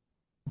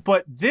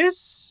 But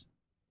this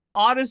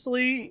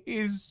honestly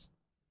is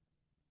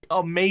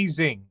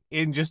amazing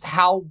in just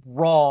how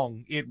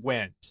wrong it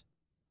went.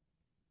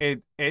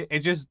 It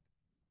just,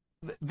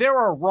 there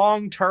are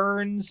wrong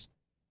turns,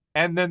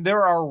 and then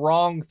there are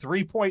wrong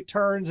 3-point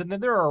turns, and then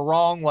there are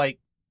wrong, like,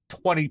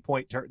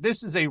 20-point turn.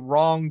 This is a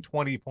wrong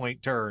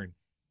 20-point turn.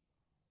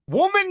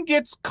 Woman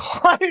gets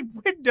caught in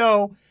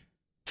window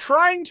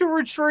trying to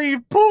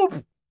retrieve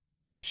poop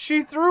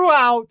she threw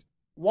out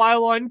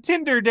while on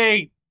Tinder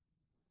date.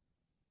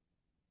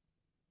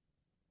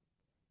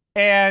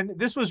 And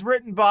this was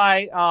written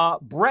by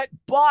Brett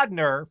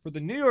Bodner for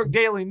the New York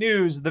Daily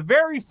News. The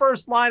very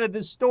first line of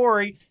this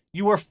story,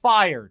 you were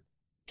fired.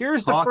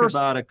 Here's the first.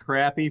 Talk about a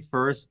crappy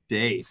first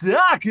date.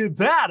 Talk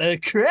about a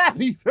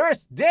crappy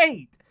first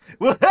date.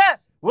 What?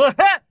 Well,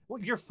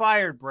 you're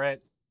fired,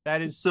 Brett.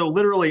 That is so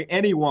literally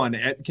anyone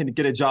can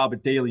get a job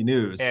at Daily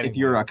News. Anyone. If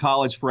you're a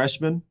college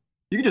freshman,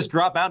 you can just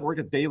drop out and work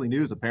at Daily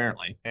News,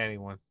 apparently.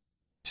 Anyone.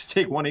 Just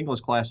take one English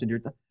class and you're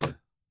done.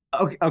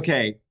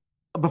 Okay.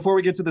 Before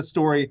we get to the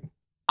story,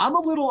 I'm a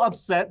little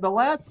upset.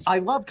 I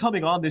love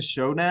coming on this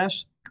show,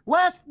 Nash.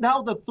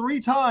 The 3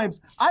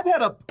 times I've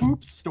had a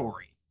poop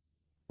story.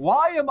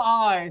 Why am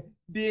I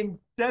being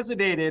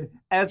designated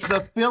as the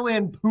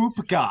fill-in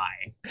poop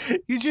guy?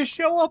 You just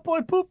show up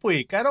on Poop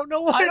Week. I don't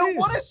know what it is. I don't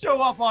want to show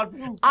up on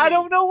Poop Week. I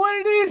don't know what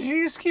it is.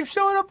 You just keep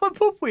showing up on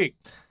Poop Week.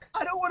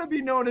 I don't want to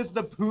be known as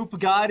the poop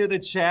guy to the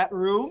chat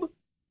room.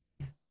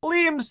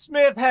 Liam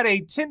Smith had a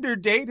Tinder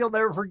date he'll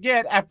never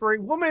forget after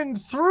a woman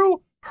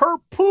threw her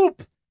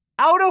poop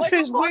out of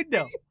his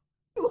window.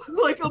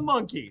 Like a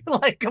monkey.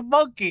 Like a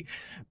monkey.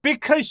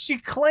 Because she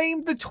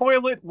claimed the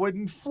toilet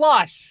wouldn't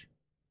flush.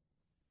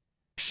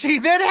 She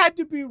then had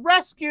to be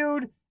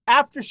rescued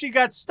after she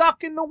got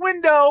stuck in the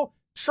window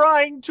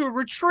trying to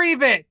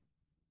retrieve it.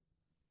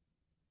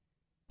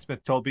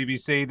 Smith told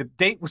BBC the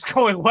date was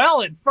going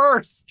well at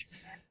first.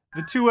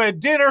 The two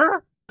had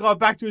dinner, got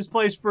back to his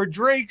place for a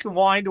drink and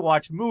wine to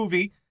watch a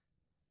movie.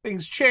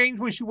 Things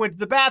changed when she went to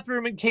the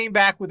bathroom and came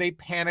back with a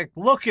panicked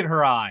look in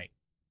her eye.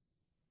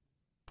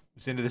 It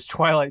was into this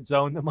twilight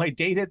zone that my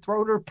date had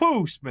thrown her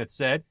poo, Smith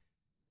said.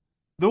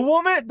 The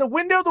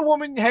window the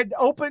woman had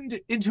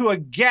opened into a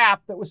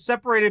gap that was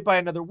separated by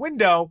another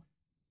window,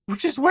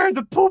 which is where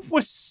the poop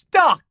was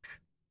stuck.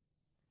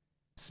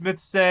 Smith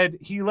said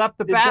he left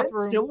the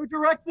bathroom. Did Ben Stiller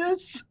direct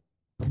this?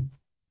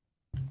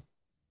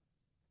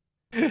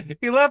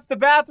 He left the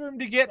bathroom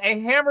to get a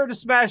hammer to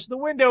smash the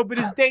window, but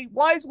his date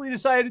wisely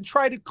decided to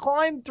try to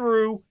climb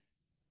through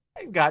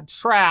and got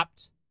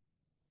trapped.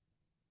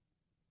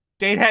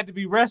 Date had to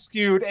be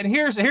rescued, and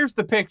here's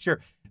the picture.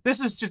 This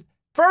is just,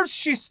 first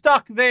she's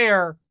stuck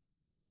there,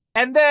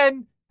 and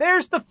then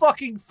there's the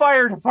fucking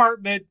fire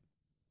department.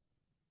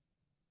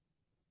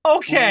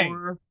 Okay.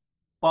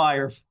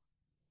 Fire.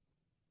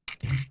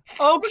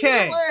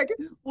 Okay.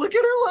 Look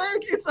at her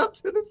leg. It's up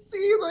to the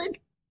ceiling.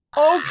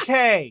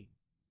 Okay.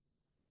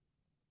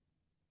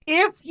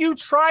 If you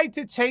try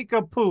to take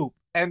a poop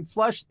and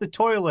flush the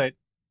toilet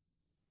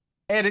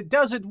and it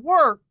doesn't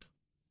work,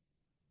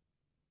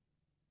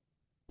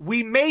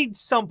 we made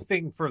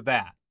something for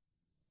that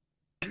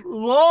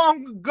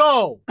long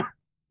ago.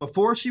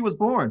 Before she was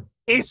born.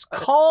 It's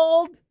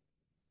called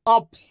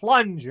a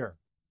plunger.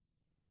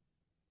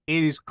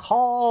 It is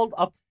called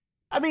a...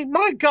 I mean,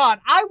 my God,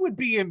 I would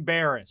be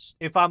embarrassed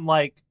if I'm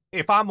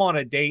on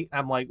a date,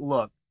 I'm like,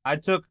 look, I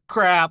took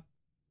crap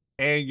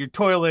and your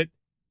toilet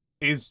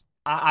is...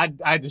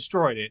 I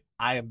destroyed it.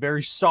 I am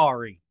very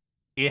sorry.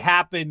 It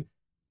happened.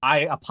 I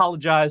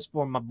apologize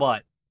for my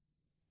butt.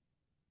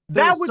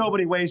 There's so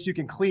many ways you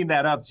can clean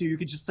that up, too. You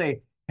could just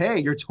say, hey,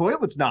 your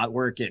toilet's not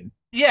working.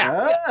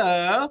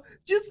 Yeah.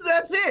 Just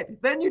that's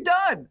it. Then you're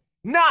done.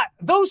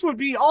 Those would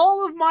be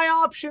all of my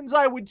options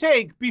I would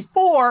take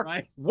before,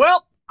 right.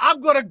 Well, I'm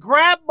going to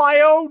grab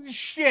my own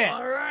shit.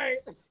 All right.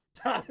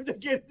 Time to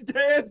get the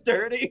hands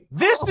dirty.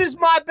 This is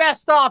my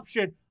best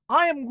option.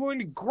 I am going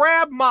to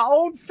grab my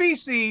own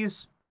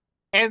feces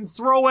and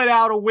throw it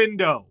out a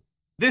window.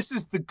 This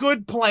is the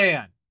good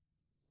plan.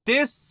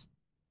 This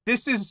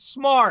is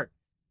smart.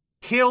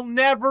 He'll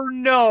never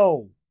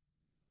know.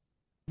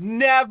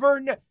 Never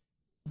know.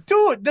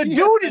 Dude, the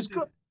dude is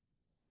good.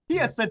 He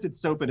has scented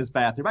soap in his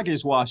bathroom. I can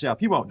just wash up.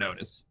 He won't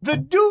notice. The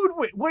dude,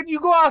 when you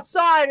go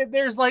outside and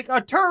there's like a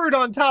turd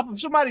on top of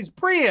somebody's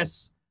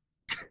Prius,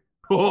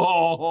 he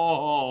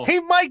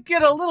might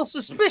get a little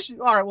suspicious.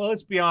 All right, well,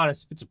 let's be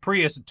honest. If it's a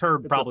Prius, a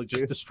turd probably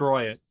just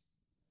destroy it.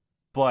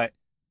 But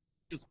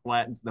just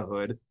flattens the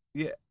hood.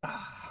 Yeah.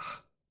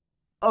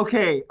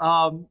 Okay.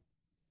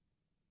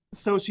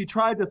 So she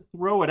tried to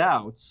throw it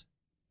out,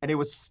 and it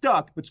was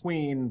stuck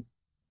between,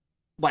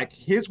 like,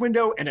 his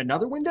window and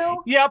another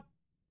window? Yep.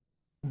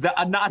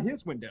 Not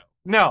his window.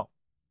 No.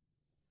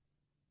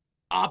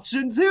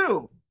 Option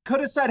 2.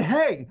 Could have said,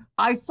 hey,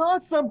 I saw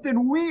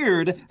something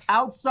weird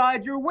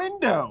outside your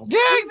window.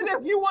 Yes! Even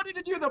if you wanted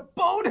to do the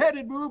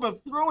boneheaded move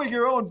of throwing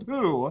your own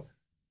poo,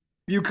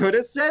 you could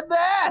have said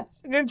that.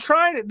 And then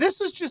trying it. This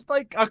is just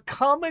like a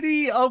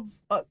comedy of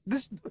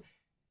this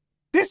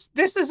is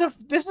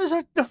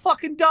the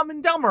fucking Dumb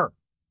and Dumber.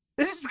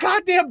 This is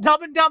goddamn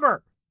Dumb and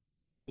Dumber.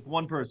 With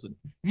one person.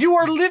 You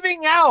are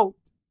living out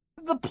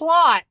the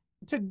plot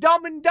to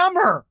Dumb and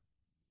Dumber.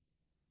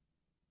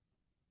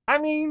 I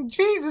mean,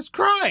 Jesus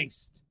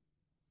Christ.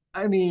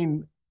 I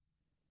mean,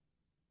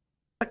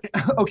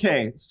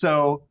 okay,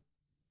 so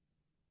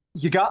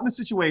you got in the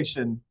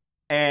situation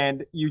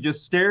and you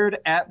just stared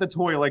at the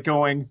toilet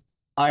going,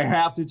 I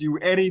have to do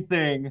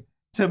anything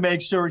to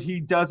make sure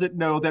he doesn't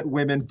know that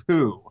women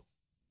poo.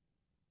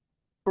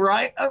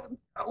 Right?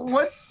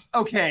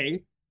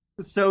 Okay.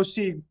 So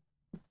she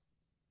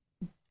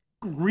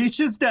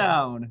reaches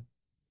down,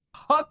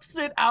 hucks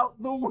it out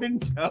the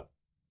window.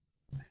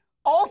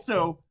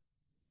 Also,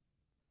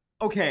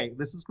 okay,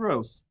 this is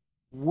gross.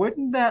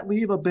 Wouldn't that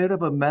leave a bit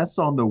of a mess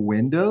on the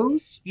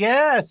windows?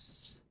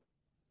 Yes.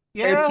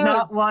 Yes.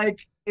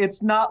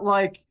 It's not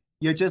like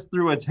you just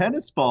threw a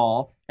tennis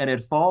ball and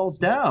it falls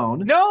down.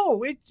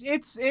 No, it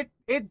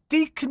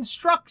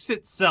deconstructs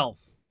itself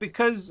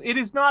because it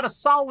is not a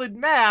solid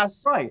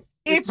mass. Right.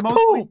 It's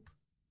mostly, poop.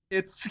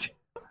 It's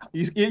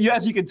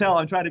as you can tell,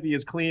 I'm trying to be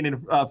as clean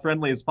and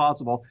friendly as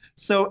possible.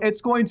 So it's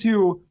going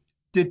to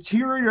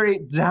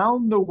deteriorate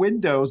down the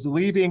windows,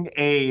 leaving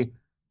a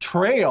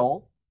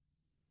trail.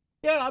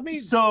 Yeah, I mean,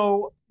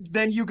 so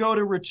then you go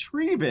to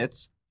retrieve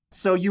it,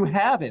 so you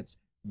have it.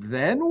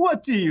 Then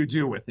what do you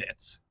do with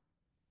it?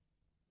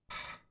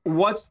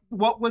 What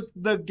was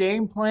the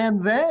game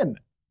plan then?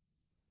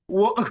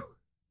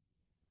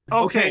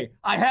 Okay,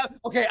 I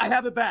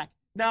have it back.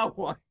 Now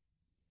what?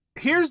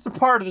 Here's the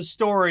part of the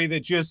story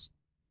that just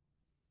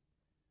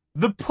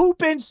the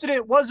poop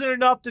incident wasn't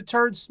enough to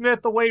turn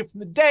Smith away from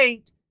the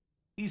date.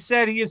 He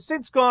said he has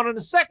since gone on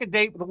a second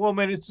date with a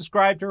woman who's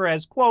described her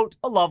as, quote,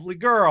 a lovely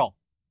girl.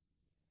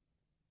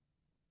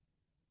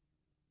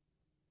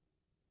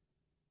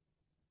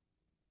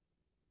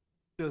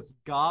 Does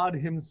God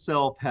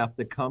himself have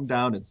to come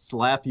down and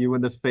slap you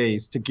in the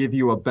face to give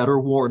you a better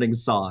warning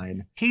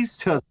sign? He's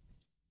to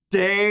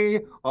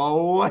stay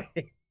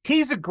away.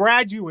 He's a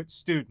graduate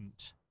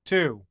student,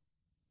 too.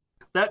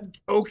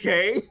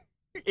 Okay?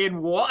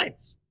 In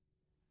what?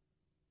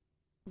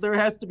 There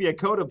has to be a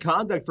code of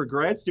conduct for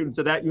grad students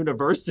at that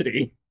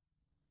university.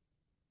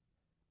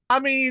 I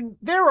mean,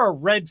 there are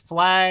red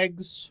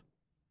flags.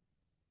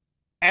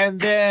 And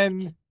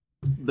then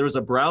there's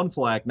a brown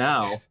flag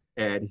now,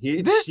 and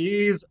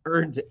she's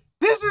earned it.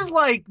 This is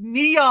like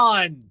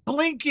neon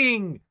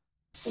blinking.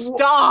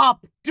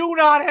 Stop! Do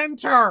not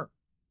enter.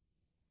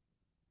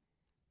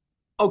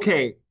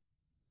 Okay,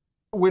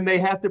 when they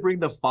have to bring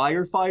the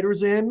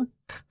firefighters in,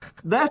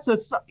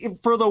 that's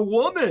for the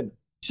woman,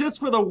 just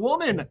for the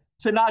woman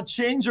to not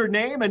change her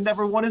name and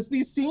never want to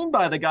be seen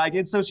by the guy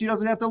again, so she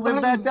doesn't have to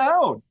live that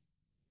down.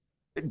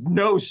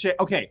 No shame.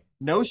 Okay,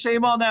 no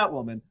shame on that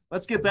woman.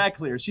 Let's get that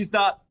clear.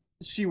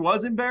 She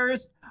was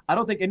embarrassed. I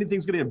don't think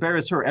anything's going to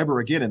embarrass her ever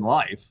again in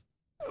life.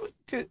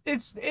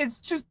 It's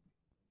just,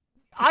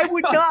 I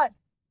would not.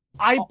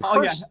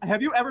 Yeah.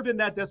 Have you ever been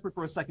that desperate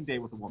for a second date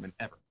with a woman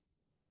ever?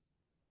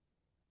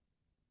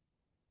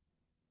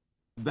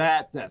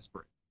 That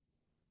desperate?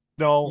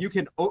 No. You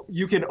can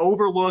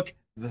overlook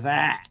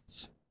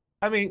that.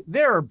 I mean,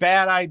 there are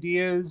bad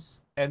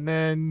ideas, and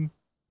then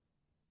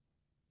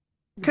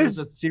because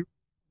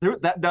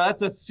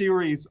that's a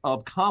series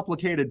of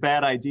complicated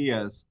bad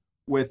ideas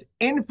with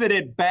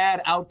infinite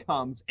bad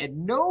outcomes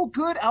and no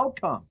good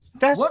outcomes.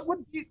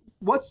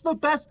 What's the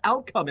best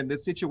outcome in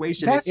this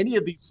situation in any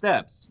of these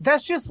steps?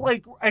 That's just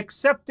like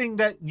accepting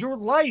that your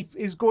life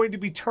is going to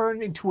be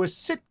turned into a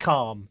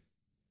sitcom.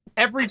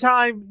 Every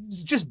time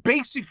just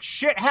basic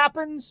shit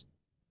happens,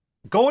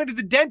 going to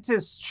the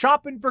dentist,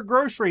 shopping for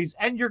groceries,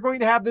 and you're going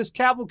to have this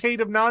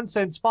cavalcade of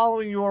nonsense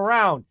following you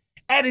around.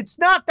 And it's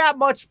not that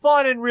much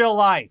fun in real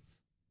life,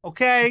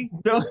 okay?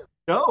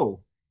 No.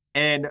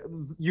 And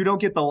you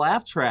don't get the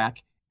laugh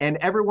track, and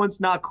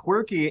everyone's not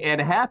quirky and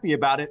happy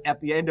about it at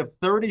the end of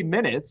 30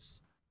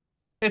 minutes.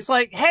 It's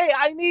like, hey,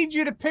 I need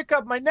you to pick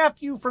up my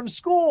nephew from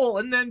school,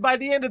 and then by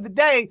the end of the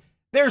day,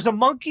 there's a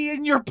monkey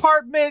in your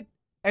apartment,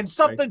 and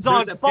something's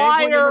on fire. There's a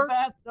penguin in the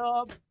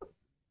bathtub.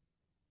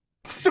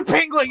 It's a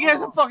penguin.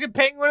 Yes, a fucking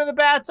penguin in the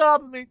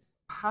bathtub. I mean,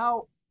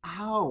 how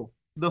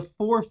the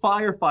 4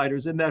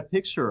 firefighters in that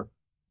picture,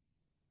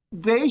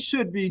 they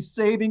should be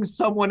saving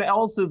someone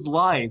else's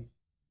life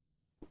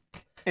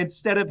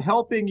instead of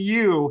helping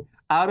you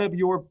out of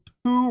your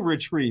poo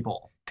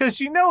retrieval. Because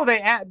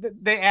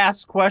they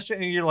ask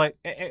question and you're like,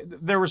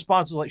 their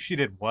response was like, she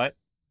did what?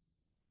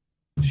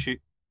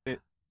 She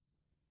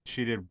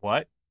did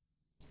what?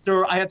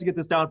 Sir, I have to get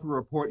this down for a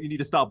report. You need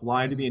to stop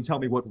lying to me and tell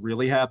me what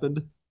really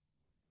happened.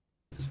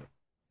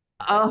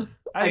 I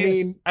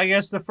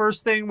guess the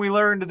first thing we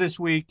learned this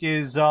week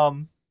is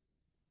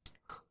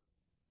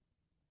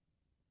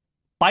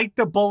bite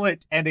the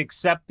bullet and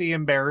accept the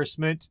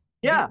embarrassment.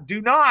 Yeah.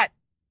 Do not.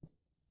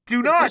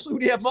 Especially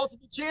when you have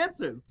multiple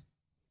chances.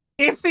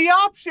 If the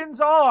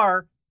options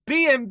are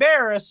be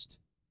embarrassed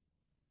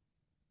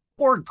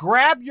or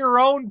grab your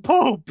own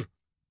poop,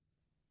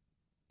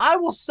 I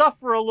will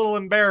suffer a little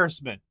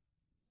embarrassment.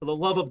 For the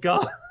love of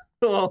God.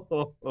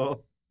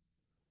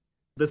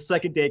 The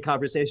second date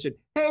conversation.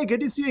 Hey, good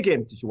to see you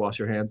again. Did you wash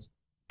your hands?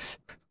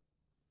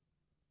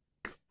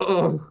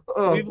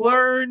 We've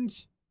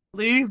learned,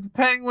 leave the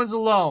penguins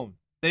alone.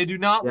 They do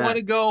not want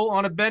to go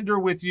on a bender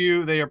with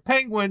you. They are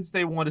penguins.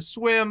 They want to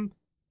swim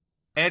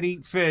and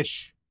eat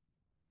fish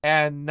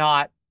and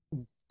not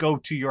go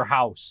to your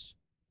house.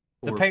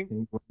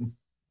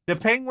 The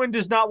penguin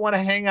does not want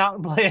to hang out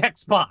and play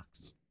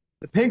Xbox.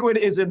 The penguin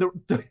is in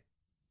the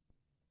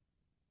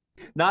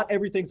not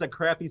everything's a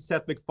crappy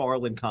Seth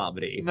MacFarlane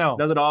comedy. No.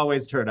 Doesn't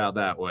always turn out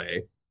that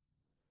way.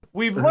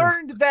 We've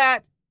learned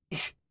that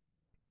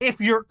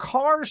if your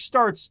car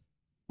starts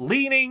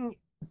leaning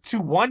to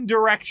one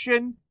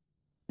direction,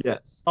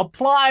 yes,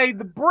 apply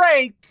the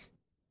brake,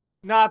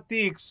 not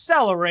the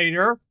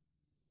accelerator.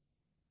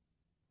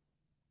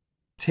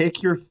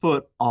 Take your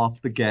foot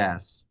off the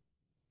gas,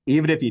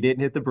 even if you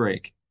didn't hit the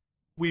brake.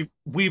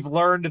 We've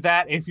learned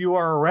that if you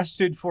are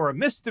arrested for a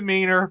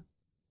misdemeanor,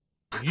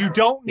 you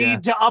don't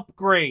need to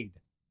upgrade.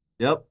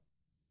 Yep.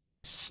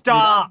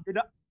 Stop.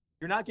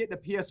 You're not getting a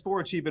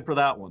PS4 achievement for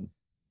that one.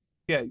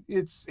 Yeah,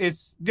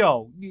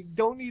 no, you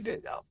don't need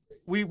to.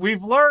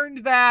 We've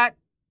learned that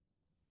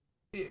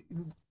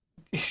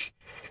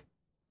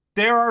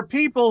there are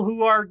people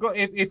who are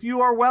if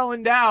you are well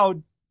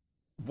endowed,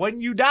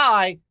 when you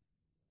die,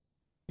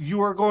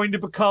 you are going to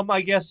become,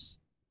 I guess,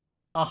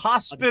 a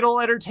hospital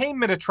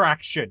entertainment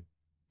attraction.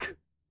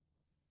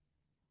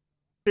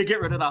 They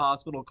get rid of the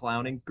hospital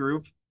clowning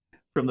group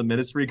from the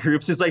ministry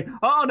groups. It's like,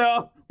 oh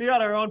no, we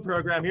got our own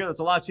program here that's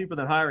a lot cheaper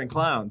than hiring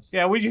clowns.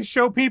 Yeah, we just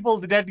show people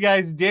the dead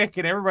guy's dick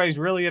and everybody's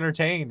really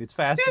entertained. It's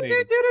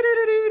fascinating.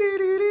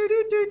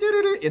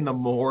 In the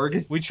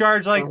morgue. We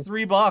charge like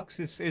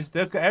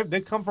 $3.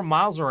 They come from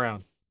miles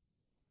around.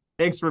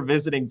 Thanks for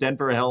visiting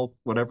Denver Health,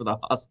 whatever the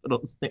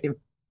hospital's name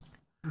is.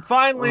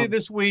 Finally,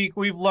 this week,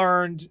 we've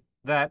learned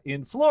that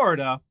in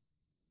Florida,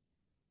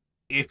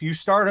 if you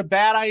start a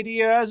bad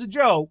idea as a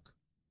joke,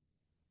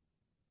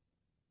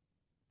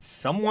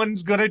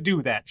 someone's gonna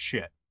do that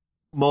shit.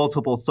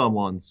 Multiple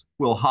someones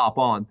will hop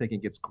on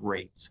thinking it's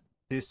great.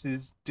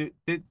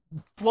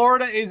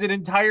 Florida is an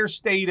entire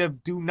state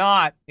of do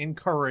not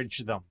encourage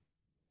them.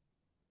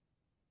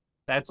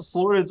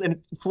 Florida's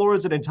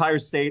an entire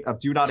state of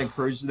do not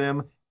encourage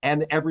them,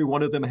 and every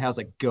one of them has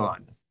a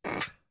gun.